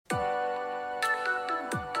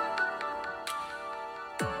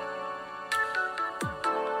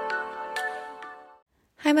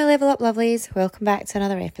Hi, my Level Up Lovelies. Welcome back to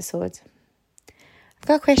another episode. I've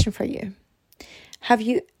got a question for you. Have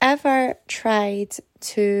you ever tried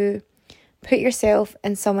to put yourself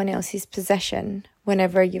in someone else's position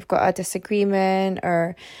whenever you've got a disagreement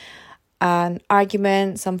or an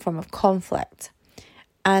argument, some form of conflict,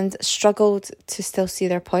 and struggled to still see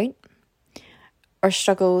their point or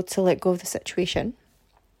struggled to let go of the situation?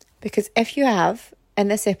 Because if you have, in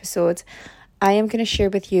this episode, I am going to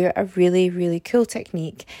share with you a really, really cool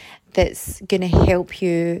technique that's going to help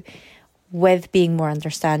you with being more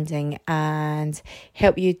understanding and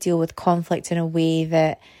help you deal with conflict in a way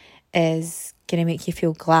that is going to make you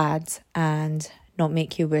feel glad and not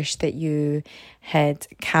make you wish that you had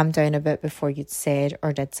calmed down a bit before you'd said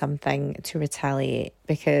or did something to retaliate.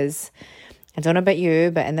 Because I don't know about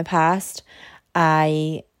you, but in the past,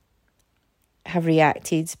 I have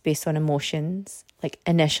reacted based on emotions, like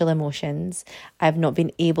initial emotions. I've not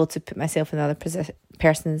been able to put myself in the other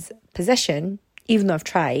person's position, even though I've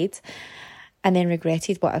tried, and then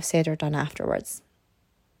regretted what I've said or done afterwards.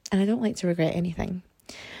 And I don't like to regret anything.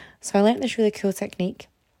 So I learned this really cool technique,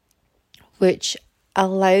 which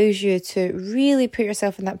allows you to really put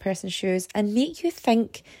yourself in that person's shoes and make you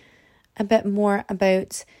think a bit more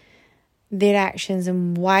about their actions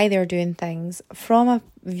and why they're doing things from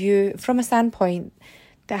a standpoint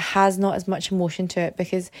that has not as much emotion to it.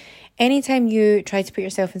 Because anytime you try to put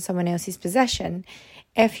yourself in someone else's position,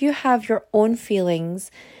 if you have your own feelings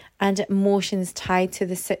and emotions tied to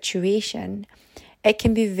the situation, it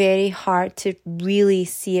can be very hard to really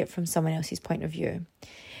see it from someone else's point of view.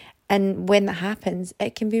 And when that happens,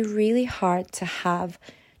 it can be really hard to have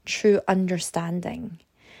true understanding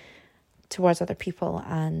towards other people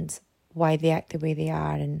and why they act the way they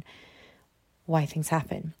are and why things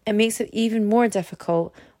happen. It makes it even more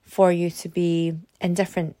difficult for you to be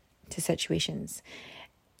indifferent to situations.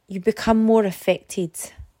 You become more affected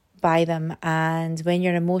by them, and when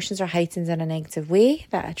your emotions are heightened in a negative way,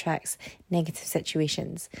 that attracts negative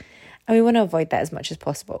situations. And we want to avoid that as much as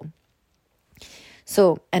possible.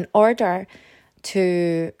 So in order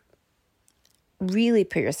to really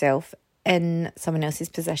put yourself in someone else's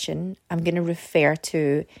position, I'm going to refer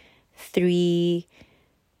to 3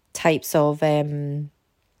 types of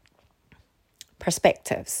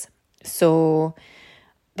perspectives. So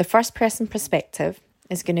the first person perspective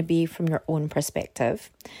is going to be from your own perspective,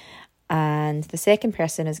 and the second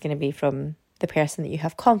person is going to be from the person that you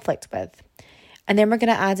have conflict with. And then we're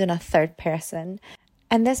going to add in a third person,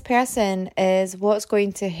 and this person is what's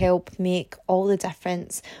going to help make all the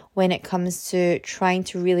difference when it comes to trying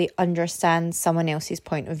to really understand someone else's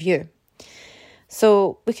point of view.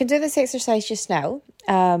 So we can do this exercise just now.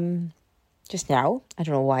 I don't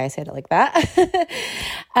know why I said it like that.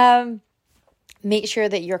 Make sure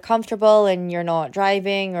that you're comfortable and you're not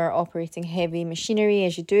driving or operating heavy machinery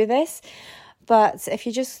as you do this. But if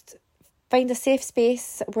you just find a safe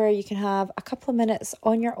space where you can have a couple of minutes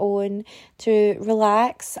on your own to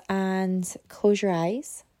relax and close your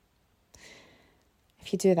eyes.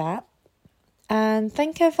 If you do that, and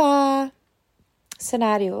think of a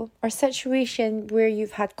scenario or situation where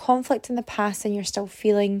you've had conflict in the past and you're still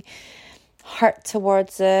feeling hurt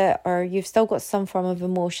towards it, or you've still got some form of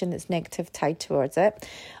emotion that's negative tied towards it,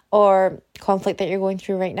 or conflict that you're going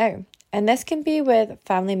through right now. And this can be with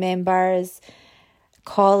family members,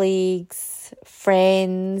 colleagues,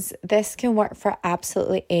 friends. This can work for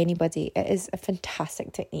absolutely anybody. It is a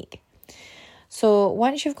fantastic technique. So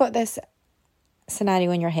once you've got this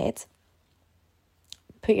scenario in your head,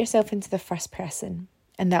 put yourself into the first person,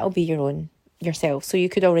 and that will be yourself. So you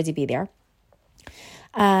could already be there.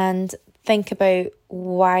 And think about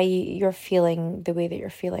why you're feeling the way that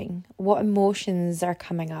you're feeling. What emotions are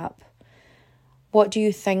coming up? What do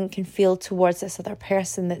you think and feel towards this other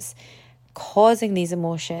person that's causing these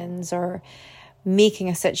emotions or making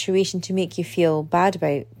a situation to make you feel bad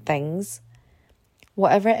about things?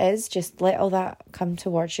 Whatever it is, just let all that come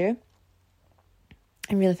towards you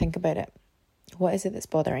and really think about it. What is it that's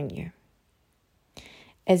bothering you?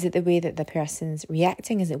 Is it the way that the person's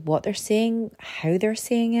reacting? Is it what they're saying? How they're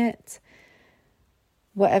saying it?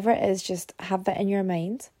 Whatever it is, just have that in your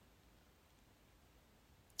mind.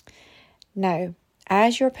 Now,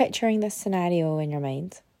 as you're picturing this scenario in your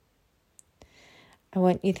mind, I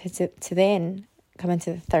want you to then come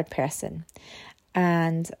into the third person.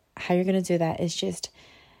 And how you're going to do that is just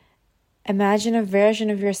imagine a version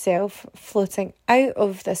of yourself floating out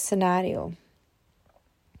of this scenario,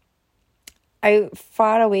 out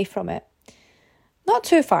far away from it. Not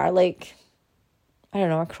too far, like, I don't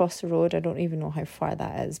know, across the road. I don't even know how far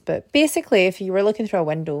that is. But basically, if you were looking through a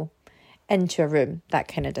window into a room, that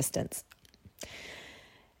kind of distance.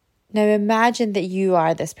 Now imagine that you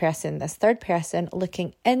are this person, this third person,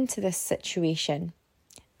 looking into this situation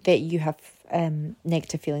that you have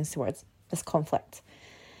negative feelings towards, this conflict.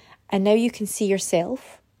 And now you can see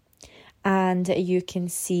yourself and you can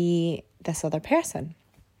see this other person.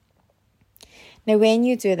 Now, when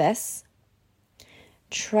you do this,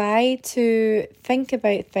 try to think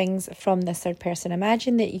about things from this third person.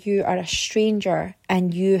 Imagine that you are a stranger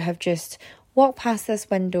and you have just walked past this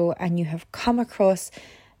window and you have come across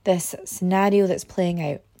this scenario that's playing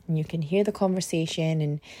out. And you can hear the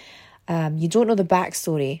conversation and you don't know the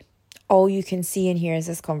backstory. All you can see and hear is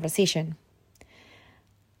this conversation.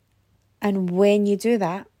 And when you do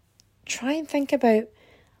that, try and think about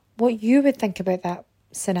what you would think about that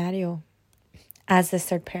scenario as this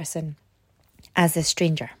third person, as this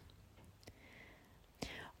stranger.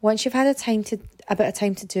 Once you've had a bit of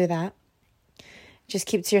time to do that, just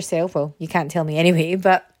keep to yourself. Well, you can't tell me anyway,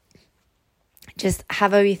 but just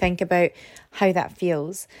have a wee think about how that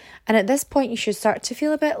feels. And at this point, you should start to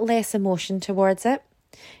feel a bit less emotion towards it.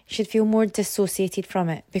 You should feel more dissociated from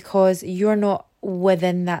it because you're not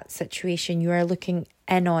within that situation. You are looking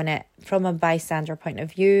in on it from a bystander point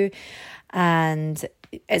of view, and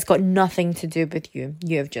it's got nothing to do with you.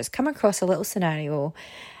 You have just come across a little scenario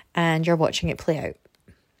and you're watching it play out.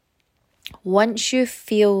 Once you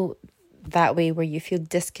feel that way, where you feel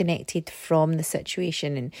disconnected from the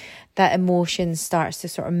situation and that emotion starts to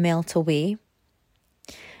sort of melt away,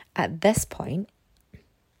 at this point,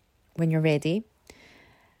 when you're ready,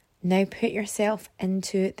 now put yourself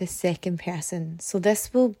into the second person. So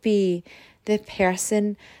this will be the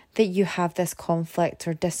person that you have this conflict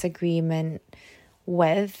or disagreement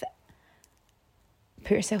with.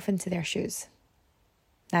 Put yourself into their shoes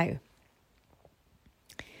now.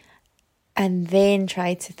 And then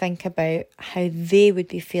try to think about how they would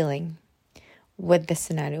be feeling with the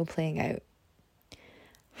scenario playing out.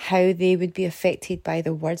 How they would be affected by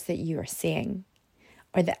the words that you are saying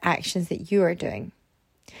or the actions that you are doing.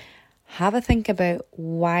 Have a think about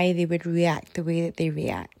why they would react the way that they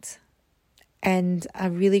react. And a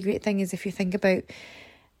really great thing is if you think about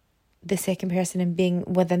the second person and being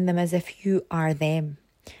within them as if you are them,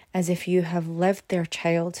 as if you have lived their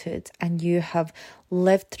childhood and you have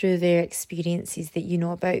lived through their experiences that you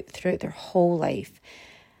know about throughout their whole life.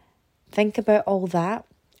 Think about all that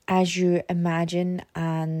as you imagine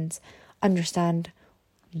and understand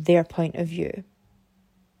their point of view.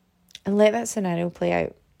 And let that scenario play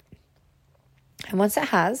out. And once it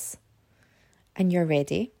has, and you're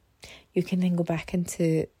ready, you can then go back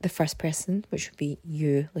into the first person, which would be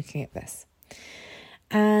you looking at this.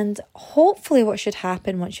 And hopefully what should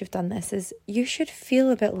happen once you've done this is you should feel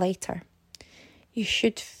a bit lighter. You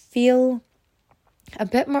should feel a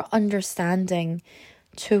bit more understanding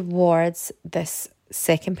towards this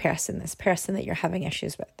second person, this person that you're having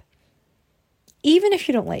issues with. Even if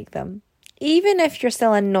you don't like them, even if you're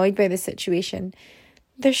still annoyed by the situation,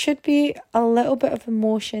 there should be a little bit of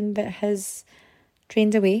emotion that has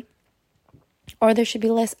drained away. Or there should be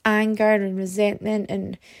less anger and resentment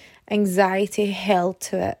and anxiety held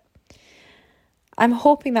to it. I'm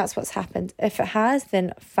hoping that's what's happened. If it has,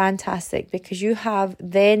 then fantastic, because you have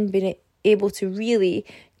then been able to really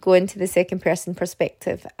go into the second person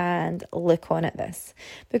perspective and look on at this.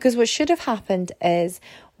 Because what should have happened is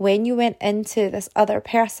when you went into this other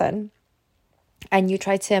person and you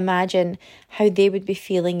tried to imagine how they would be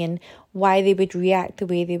feeling and why they would react the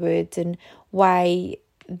way they would and why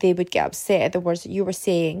they would get upset at the words that you were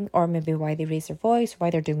saying, or maybe why they raise their voice, why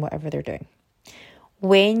they're doing whatever they're doing.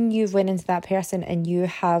 When you've went into that person and you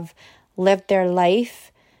have lived their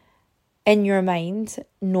life in your mind,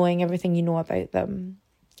 knowing everything you know about them,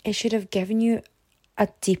 it should have given you a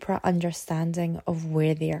deeper understanding of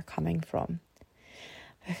where they are coming from.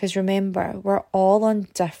 Because remember, we're all on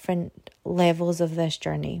different levels of this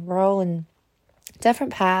journey. We're all in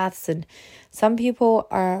different paths, and some people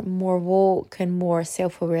are more woke and more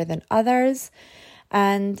self-aware than others.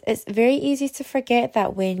 And it's very easy to forget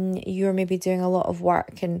that when you're maybe doing a lot of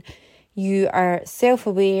work and you are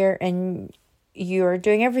self-aware and you're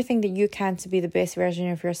doing everything that you can to be the best version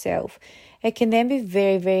of yourself, it can then be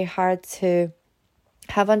very, very hard to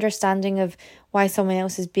have understanding of why someone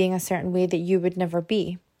else is being a certain way that you would never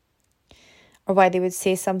be, or why they would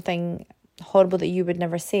say something horrible that you would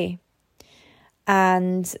never say.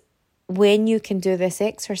 And when you can do this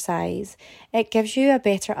exercise, it gives you a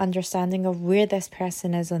better understanding of where this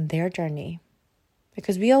person is on their journey.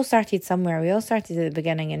 Because we all started somewhere. We all started at the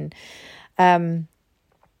beginning. And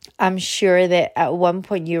I'm sure that at one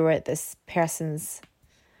point you were at this person's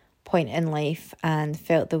point in life and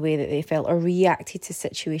felt the way that they felt or reacted to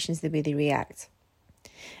situations the way they react.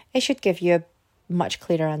 It should give you a much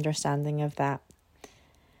clearer understanding of that.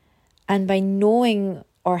 And by knowing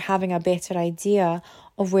or having a better idea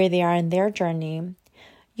of where they are in their journey,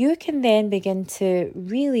 you can then begin to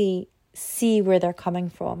really see where they're coming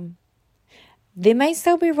from. They might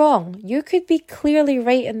still be wrong. You could be clearly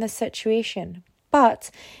right in this situation.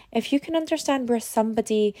 But if you can understand where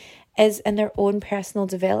somebody is in their own personal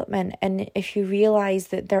development, and if you realise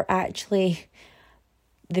that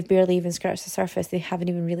they've barely even scratched the surface, they haven't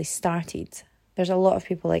even really started. There's a lot of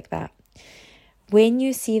people like that. When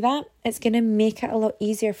you see that, it's going to make it a lot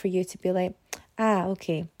easier for you to be like,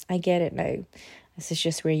 okay, I get it now. This is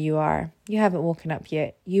just where you are. You haven't woken up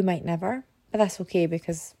yet. You might never, but that's okay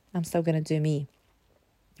because I'm still going to do me.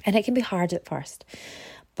 And it can be hard at first.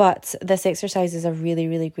 But this exercise is a really,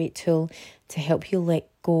 really great tool to help you let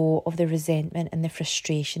go of the resentment and the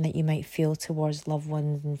frustration that you might feel towards loved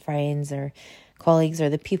ones and friends or colleagues or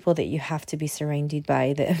the people that you have to be surrounded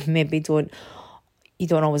by that maybe you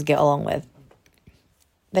don't always get along with.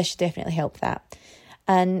 This should definitely help that.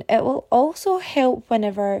 And it will also help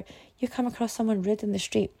whenever you come across someone rude in the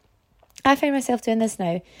street. I find myself doing this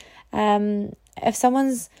now. If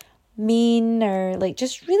someone's mean or like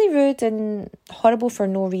just really rude and horrible for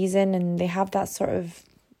no reason, and they have that sort of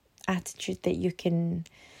attitude that you can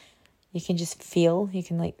just feel, you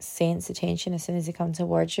can like sense the tension as soon as they come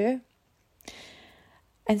towards you.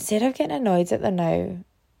 Instead of getting annoyed at them now,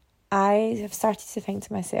 I have started to think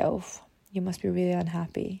to myself, you must be really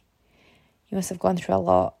unhappy. You must have gone through a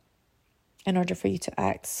lot in order for you to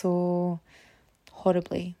act so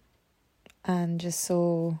horribly and just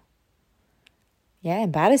so,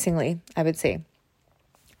 embarrassingly, I would say.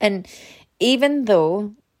 And even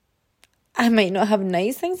though I might not have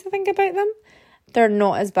nice things to think about them, they're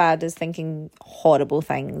not as bad as thinking horrible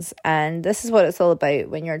things. And this is what it's all about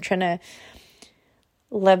when you're trying to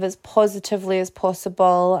live as positively as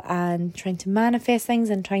possible and trying to manifest things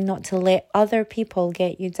and trying not to let other people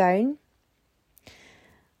get you down.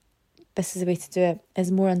 This is the way to do it,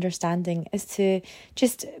 is more understanding, is to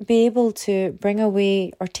just be able to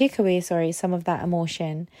take away some of that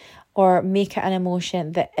emotion, or make it an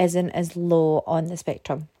emotion that isn't as low on the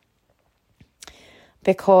spectrum.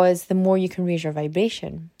 Because the more you can raise your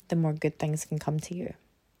vibration, the more good things can come to you.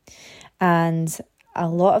 And a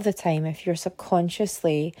lot of the time, if you're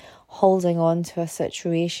subconsciously holding on to a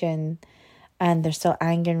situation and there's still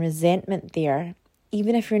anger and resentment there,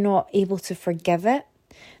 even if you're not able to forgive it,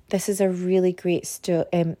 this is a really great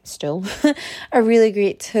a really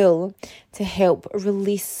great tool to help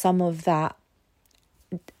release some of that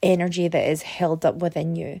energy that is held up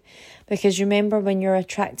within you. Because remember, when you're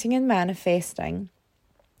attracting and manifesting,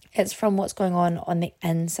 it's from what's going on the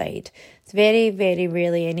inside. It's very, very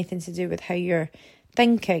rarely anything to do with how you're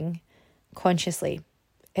thinking consciously.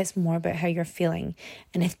 It's more about how you're feeling.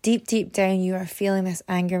 And if deep, deep down you are feeling this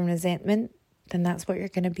anger and resentment, then that's what you're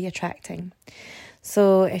going to be attracting.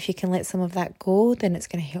 So if you can let some of that go, then it's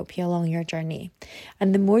going to help you along your journey.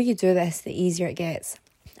 And the more you do this, the easier it gets.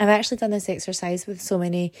 I've actually done this exercise with so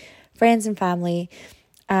many friends and family,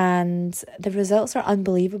 and the results are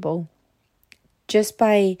unbelievable. Just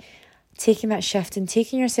by taking that shift and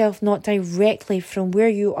taking yourself not directly from where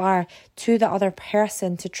you are to the other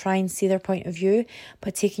person to try and see their point of view,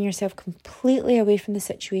 but taking yourself completely away from the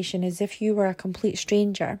situation as if you were a complete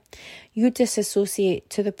stranger. You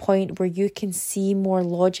disassociate to the point where you can see more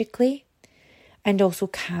logically and also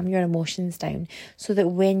calm your emotions down, so that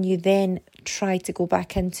when you then try to go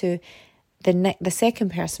back into the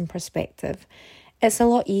second person perspective, it's a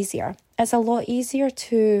lot easier. It's a lot easier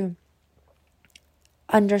to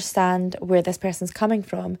understand where this person's coming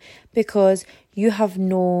from, because you have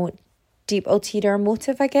no deep ulterior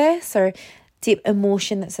motive, I guess, or deep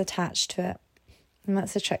emotion that's attached to it. And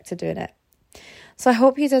that's the trick to doing it. So I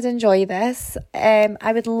hope you did enjoy this.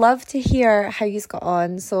 I would love to hear how you got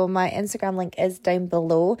on. So my Instagram link is down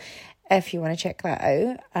below. If you want to check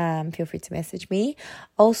that out, feel free to message me.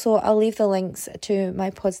 Also, I'll leave the links to my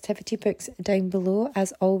positivity books down below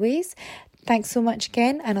as always. Thanks so much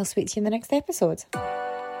again, and I'll speak to you in the next episode.